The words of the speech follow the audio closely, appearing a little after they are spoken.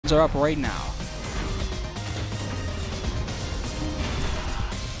lines are up right now.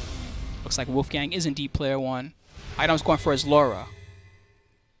 Looks like Wolfgang is indeed player one. iDom's going for his Laura.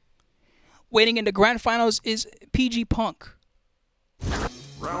 Waiting in the grand finals is PG Punk.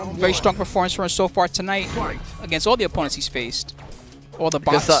 Very strong performance for him so far tonight against all the opponents he's faced. All the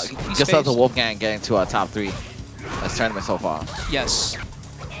bots just up to Wolfgang getting to our top 3 this tournament so far. Yes.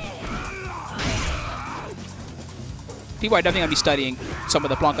 People are definitely going to be studying some of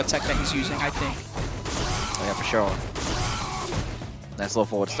the Blanca tech that he's using, I think. Oh, yeah, for sure. Nice little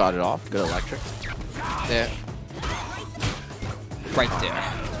forward started off. Good electric. There. Right there.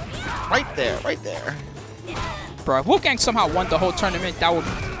 Right there. Right there. Bro, if Wolfgang somehow won the whole tournament, that would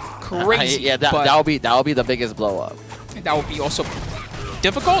be crazy. Yeah, that would be the biggest blow up. That would be also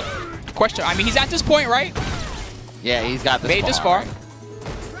difficult. Question. I mean, he's at this point, right? Yeah, he's got this. Made this far.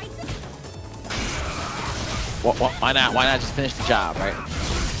 Why not? Why not just finish the job, right?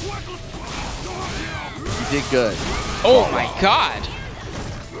 You did good. Oh my God.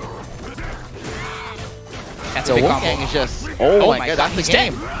 That's a big combo. Wolfgang is just. Oh my God, that's the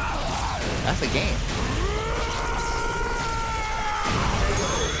game. Dead. That's the game.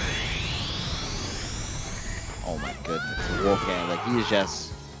 Oh my goodness, Wolfgang, like he is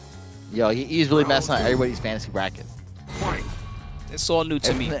just, yo, he's really messing up everybody's fantasy brackets. It's all new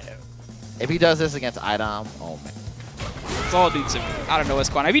to me. If he does this against iDom, oh man. It's all new to me. I don't know what's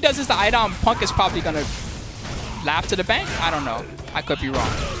going on. If he does this to iDom, Punk is probably going to laugh to the bank. I don't know. I could be wrong.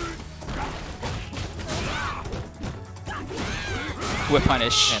 Whip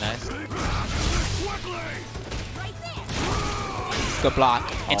punish. Okay, nice. Good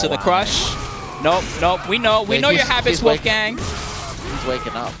block. Into the crush. Nope, nope. We know your habits, Wolfgang. He's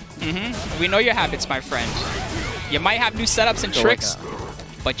waking up. We know your habits, my friend. You might have new setups and tricks,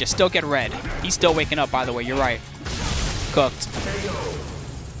 but you still get red. He's still waking up, by the way. You're right. Cooked.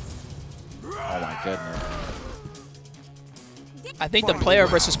 Oh my goodness. I think the player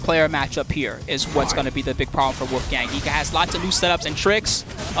versus player matchup here is what's going to be the big problem for Wolfgang. He has lots of new setups and tricks,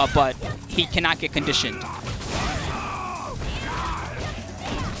 but he cannot get conditioned.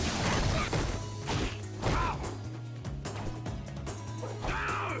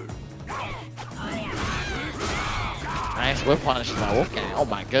 Nice whip punish by Wolfgang. Oh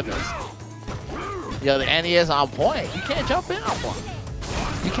my goodness. Yo, the NE is on point. You can't jump in on block.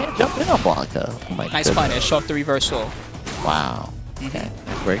 You can't jump in on block, though. Oh my nice punish off the reversal. Wow. Okay.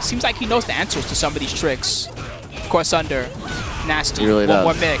 Great. Seems like he knows the answers to some of these tricks. Cross under. Nasty. He really One does.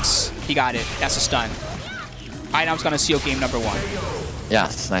 more mix. He got it. That's a stun. iDom's going to seal game number 1.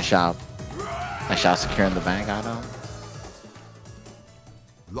 Yes. Nice job. Nice job securing the bank, iDom.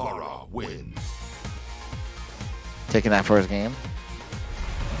 Laura wins. Taking that first game.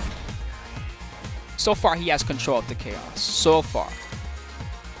 So far, he has control of the chaos. So far.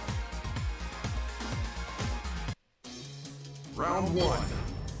 Round 1.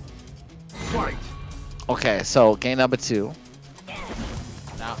 Fight. Okay, so game number 2.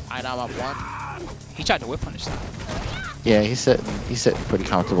 Now iDom up 1. He tried to whip punish that. Yeah, he's sitting pretty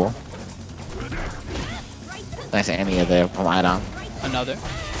comfortable. Nice Annie there from iDom. Another.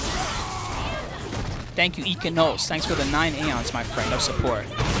 Thank you, Econos. Thanks for the 9 aeons, my friend, of support.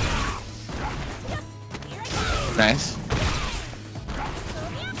 Nice.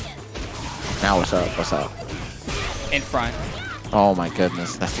 Now what's up? What's up? In front. Oh my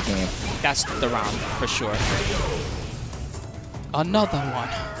goodness, that's the game. That's the round, for sure. Another one.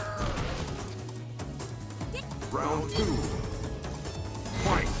 Round 2.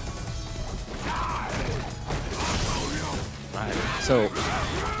 Fight. Right. So,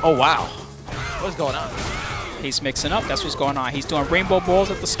 oh wow. What's going on? He's mixing up. That's what's going on. He's doing rainbow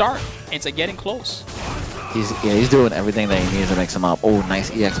balls at the start. It's getting close. He's doing everything that he needs to mix him up. Oh, nice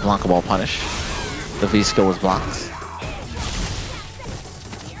EX Blanca ball punish. The V skill was blocked.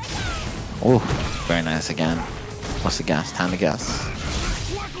 Oh, very nice again. What's the guess? Time to guess.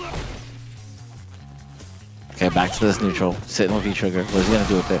 Okay, back to this neutral. Sitting with V trigger. What is he gonna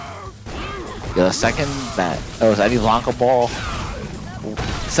do with it? Yeah, the second that there was any Blanca ball.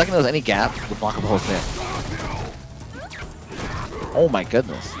 The second there was any gap, the Blanca ball was there. Oh my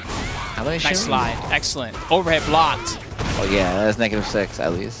goodness. How many Nice slide. Excellent. Overhead blocked. Oh yeah, that's -6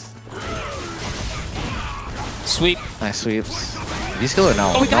 at least. Sweep. Nice sweeps. Did he skill or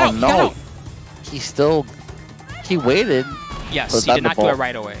no? Oh, he got out. He got out. He waited. Yes, he did not do it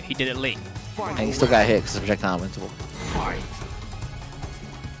right away. He did it late. And he still got hit because the projectile invincible.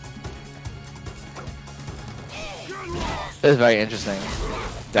 This is very interesting.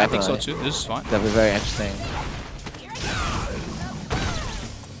 Definitely. I think so too. This is fun. Definitely very interesting.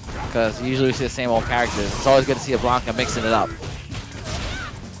 Because usually we see the same old characters. It's always good to see a Blanca mixing it up.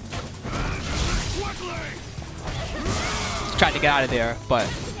 Tried to get out of there, but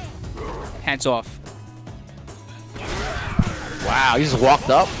hands off. Wow, he just walked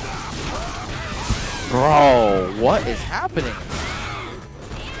up. Bro, what is happening?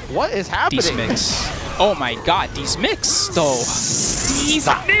 What is happening? These mix. Oh my god, these mix though. These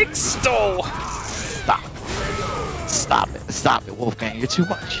mix though. Stop. Stop it. Stop it, Wolfgang. You're too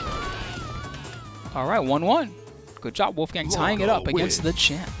much. All right, 1-1. Good job, Wolfgang, tying it up against the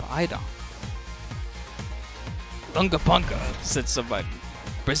champ, iDom. Bunga bunga, said somebody.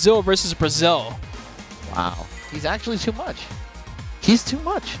 Brazil versus Brazil. Wow. He's actually too much. He's too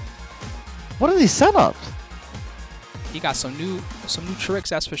much. What are these setups? He got some new tricks,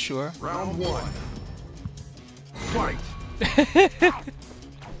 that's for sure. Round 1. Fight.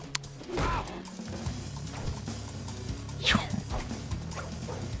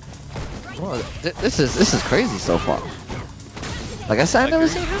 Bro, this is crazy so far. Like I said, I've never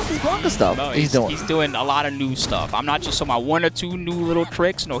seen half this Blanca stuff. No, he's doing a lot of new stuff. I'm not just talking about 1 or 2 new little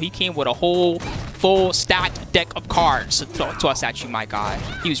tricks. No, he came with a whole full stacked deck of cards to toss at you, my guy.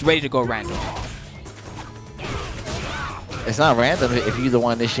 He was ready to go random. It's not random if you're the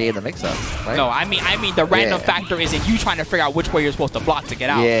one initiating the mix-up, right? No, I mean the random factor is in you trying to figure out which way you're supposed to block to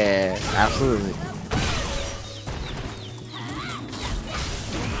get out. Yeah, absolutely.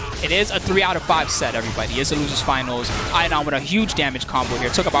 It is a 3 out of 5 set, everybody. It's a loser's finals. iDom with a huge damage combo here.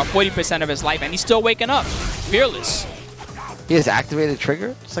 Took about 40% of his life, and he's still waking up. Fearless. He has activated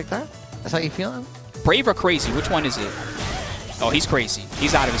trigger just like that? That's how you feeling? Brave or crazy? Which one is it? Oh, he's crazy.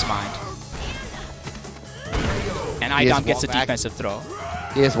 He's out of his mind. And iDom gets a defensive throw.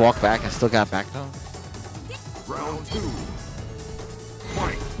 He just walked back and still got back though. Round 2.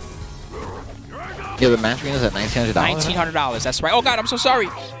 Fight. Yeah, the match arena is at $1,900. $1,900. That's right. Oh god, I'm so sorry.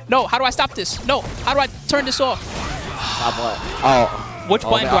 No, how do I stop this? No, how do I turn this off? Stop what? Oh. Which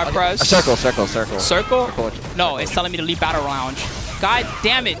button do I press? Circle. Circle? No, it's telling me to leave Battle Lounge. God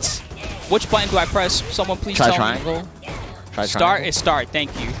damn it. Which button do I press? Someone please tell triangle. me. Try Start triangle. is start. Thank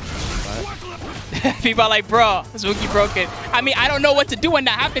you. People are like, bro, Spooky broke it. I mean, I don't know what to do when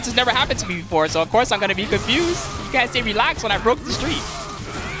that happens. It's never happened to me before, so of course I'm going to be confused. You guys say relax when I broke the street.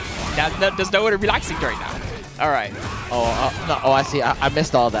 There's no way to relaxing right now. All right. Oh, no. Oh, I see. I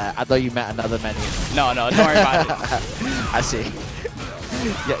missed all that. I thought you meant another menu. No, don't worry about it. I see.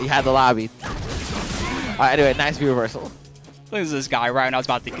 Yeah, you had the lobby. All right, anyway, nice view reversal. Look at this guy right when I was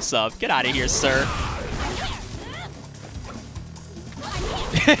about to get sub. Get out of here, sir.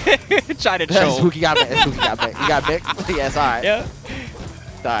 Try to troll. Spooky got mixed. You got mixed? Yes, all right. Yeah.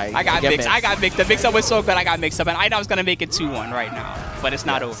 Sorry, I got mixed. The mix-up was so good, I got mixed up. And I know I was going to make it 2-1 right now. But it's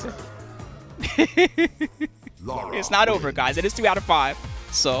not over. It's not over, guys. It is 3 out of 5.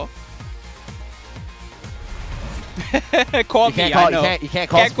 So. Call me, I know. You can't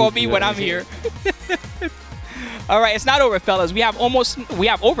call me when I'm here. All right, it's not over, fellas. We have over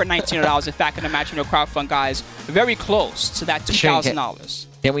 $1,900 in fact in the match crowdfund, guys. Very close to that $2,000.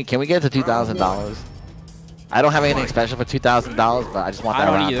 Can we get to $2,000? I don't have anything special for $2,000, but I just want that.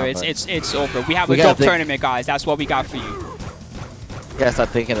 I don't either. It's over. We have a dope tournament, guys. That's what we got for you. You gotta start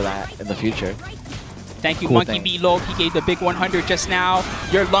thinking of that in the future. Thank you, Monkey Meatloaf. He gave the big 100 just now.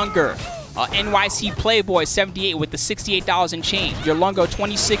 Your Lunger, NYC Playboy 78 with the $68 and change. Your Lungo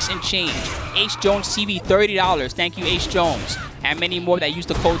 26 and change. H Jones TV $30. Thank you, H Jones, and many more that use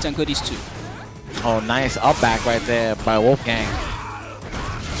the codes and goodies too. Oh, nice up back right there by Wolfgang.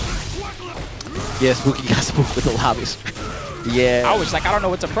 Yeah, Spooky got spooked with the lobby. Yeah. I was like, I don't know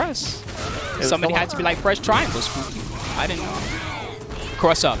what to press. Somebody had to be like, press triangle, Spooky. I didn't know.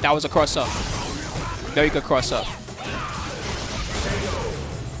 Cross up. That was a cross up. Very good cross up.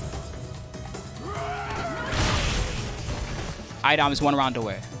 iDom is 1 round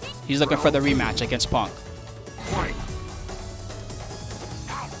away. He's looking for the rematch against Punk.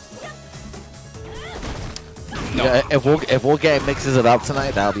 No. Yeah, if Wolfgang mixes it up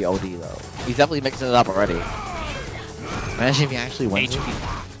tonight, that'll be OD though. He's definitely mixing it up already. Imagine if he actually wins.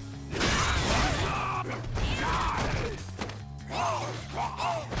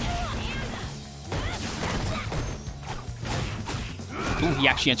 Ooh, he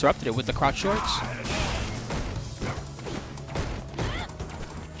actually interrupted it with the crouch shorts.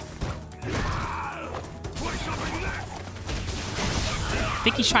 I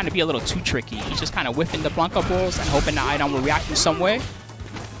think he's trying to be a little too tricky. He's just kind of whiffing the Blanca balls and hoping the iDom will react in some way.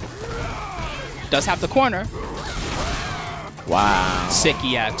 Does have the corner. Wow. Sick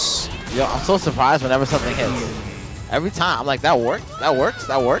EX. Yo, I'm so surprised whenever something hits. Every time, I'm like, that worked? That works?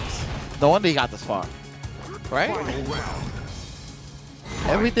 That works? No wonder you got this far. Right?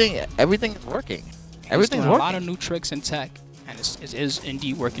 Everything is working. Everything's working. A lot of new tricks and tech, and it is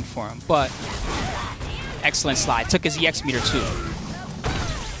indeed working for him. But Excellent slide. Took his EX meter too.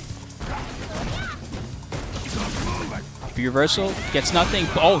 Reversal gets nothing.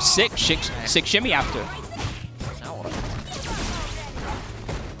 Oh, sick shimmy after.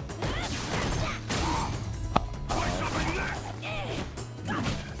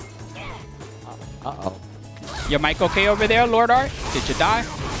 Uh-oh. Your mic okay over there, Lord Art? Did you die?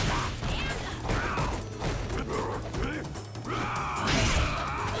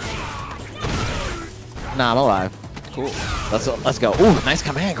 Nah, I'm alive. Cool. Let's go. Ooh, nice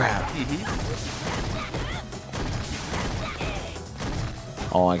command grab.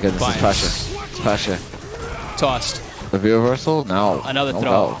 Oh my goodness, it's pressure. It's pressure. Tossed. The reversal? No. Another throw.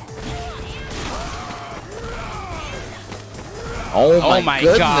 Go. Oh my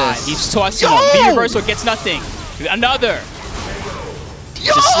goodness. God. He's tossing him. The reversal gets nothing. Another. He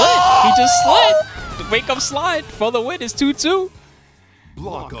just slid. He just slid. The wake up slide for the win is 2-2.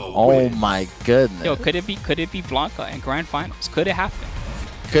 Oh my goodness. Yo, could it be Blanca in grand finals? Could it happen?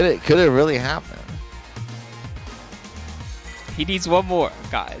 Could it really happen? He needs one more,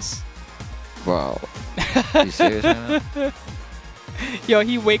 guys. Bro. You serious right now? Yo,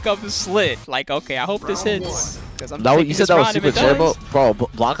 he wake up and slid. Like, okay, I hope this hits. No, you said that was Super Turbo? Bro,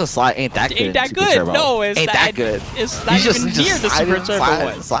 Blanca's slide ain't that good. Ain't that good? No, it's ain't that good. It's not even near the Super Turbo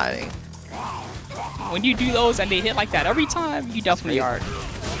one. Sliding. When you do those and they hit like that every time, you definitely are.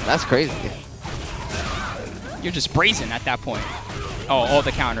 That's crazy. You're just brazen at that point. Oh, all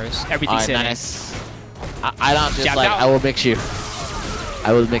the counters. Everything's hitting. Nice. I don't just Jabbed like, out. I will mix you.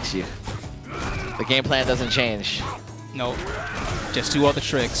 I will mix you. The game plan doesn't change. Nope. Just do all the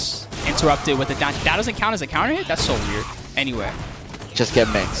tricks. Interrupted with the down. That doesn't count as a counter hit? That's so weird. Anyway. Just get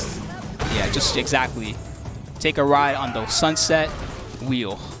mixed. Yeah, just exactly. Take a ride on the sunset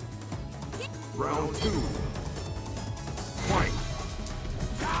wheel. Round 2. Fight.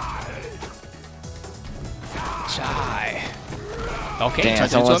 Chai. Okay, Damn,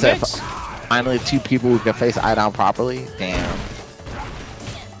 turns into someone a said mix. finally 2 people who can face iDom properly. Damn.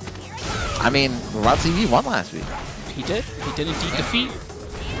 I mean, Raw TV won last week. He did. He did indeed defeat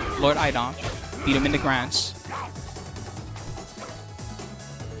Lord iDom. Beat him in the grands.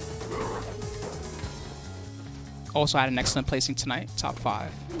 Also had an excellent placing tonight. Top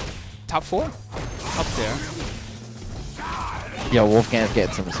 5. Top 4? Up there. Yo, Wolfgang's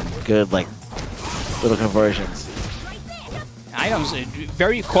getting some good, like, little conversions. iDom's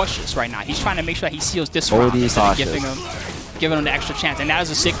very cautious right now. He's trying to make sure that he seals this round instead of giving him the extra chance. And that is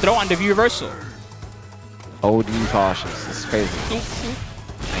a sick throw on the reversal. OD cautious. This is crazy.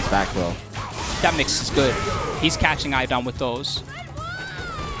 Nice back throw. That mix is good. He's catching iDom with those.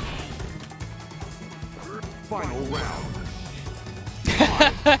 Final round.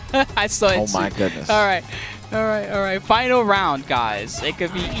 I saw it. Oh my goodness. All right. All right. Final round, guys. It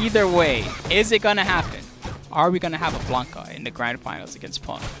could be either way. Is it going to happen? Are we going to have a Blanca in the grand finals against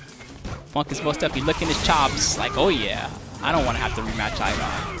Punk? Punk is most definitely licking his chops like, oh yeah, I don't want to have to rematch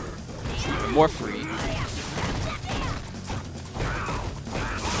iDom. It's even more free.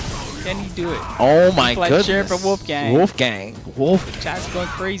 Can he do it? Oh my goodness. Cheer for Wolfgang. Wolfgang. Chat's going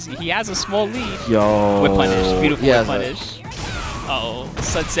crazy. He has a small lead. Yo. Whip punish. Beautiful Yeah, whip punish. Uh-oh.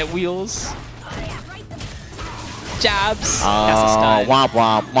 Sunset wheels. Jabs. That's a stun. Womp,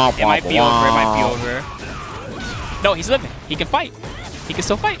 womp, womp, It might be over. It might be womp. over. No, he's living. He can fight. He can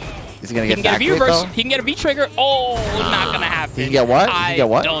still fight. Is he gonna He get can get a back V-reverse. though? He can get a V-trigger. Oh, not gonna happen. He can get what? He can get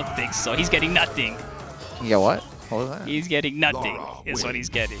what? I don't think so. He's getting nothing. He can get what? What was that? He's getting nothing is what he's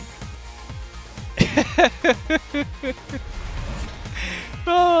getting.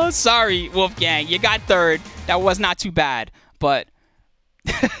 Oh, sorry, Wolfgang. You got third. That was not too bad, but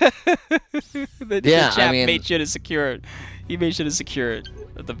the champ made sure to secure it. He made sure to secure it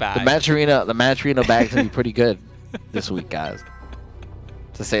at the bag. The Mandarino bag's gonna be pretty good this week, guys.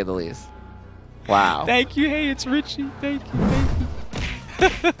 To say the least. Wow. Thank you. Hey, it's Richie. Thank you.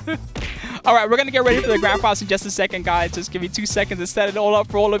 All right, we're gonna get ready for the grand finals in just a second, guys. Just give me 2 seconds to set it all up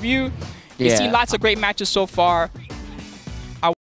for all of you. We've seen lots of great matches so far.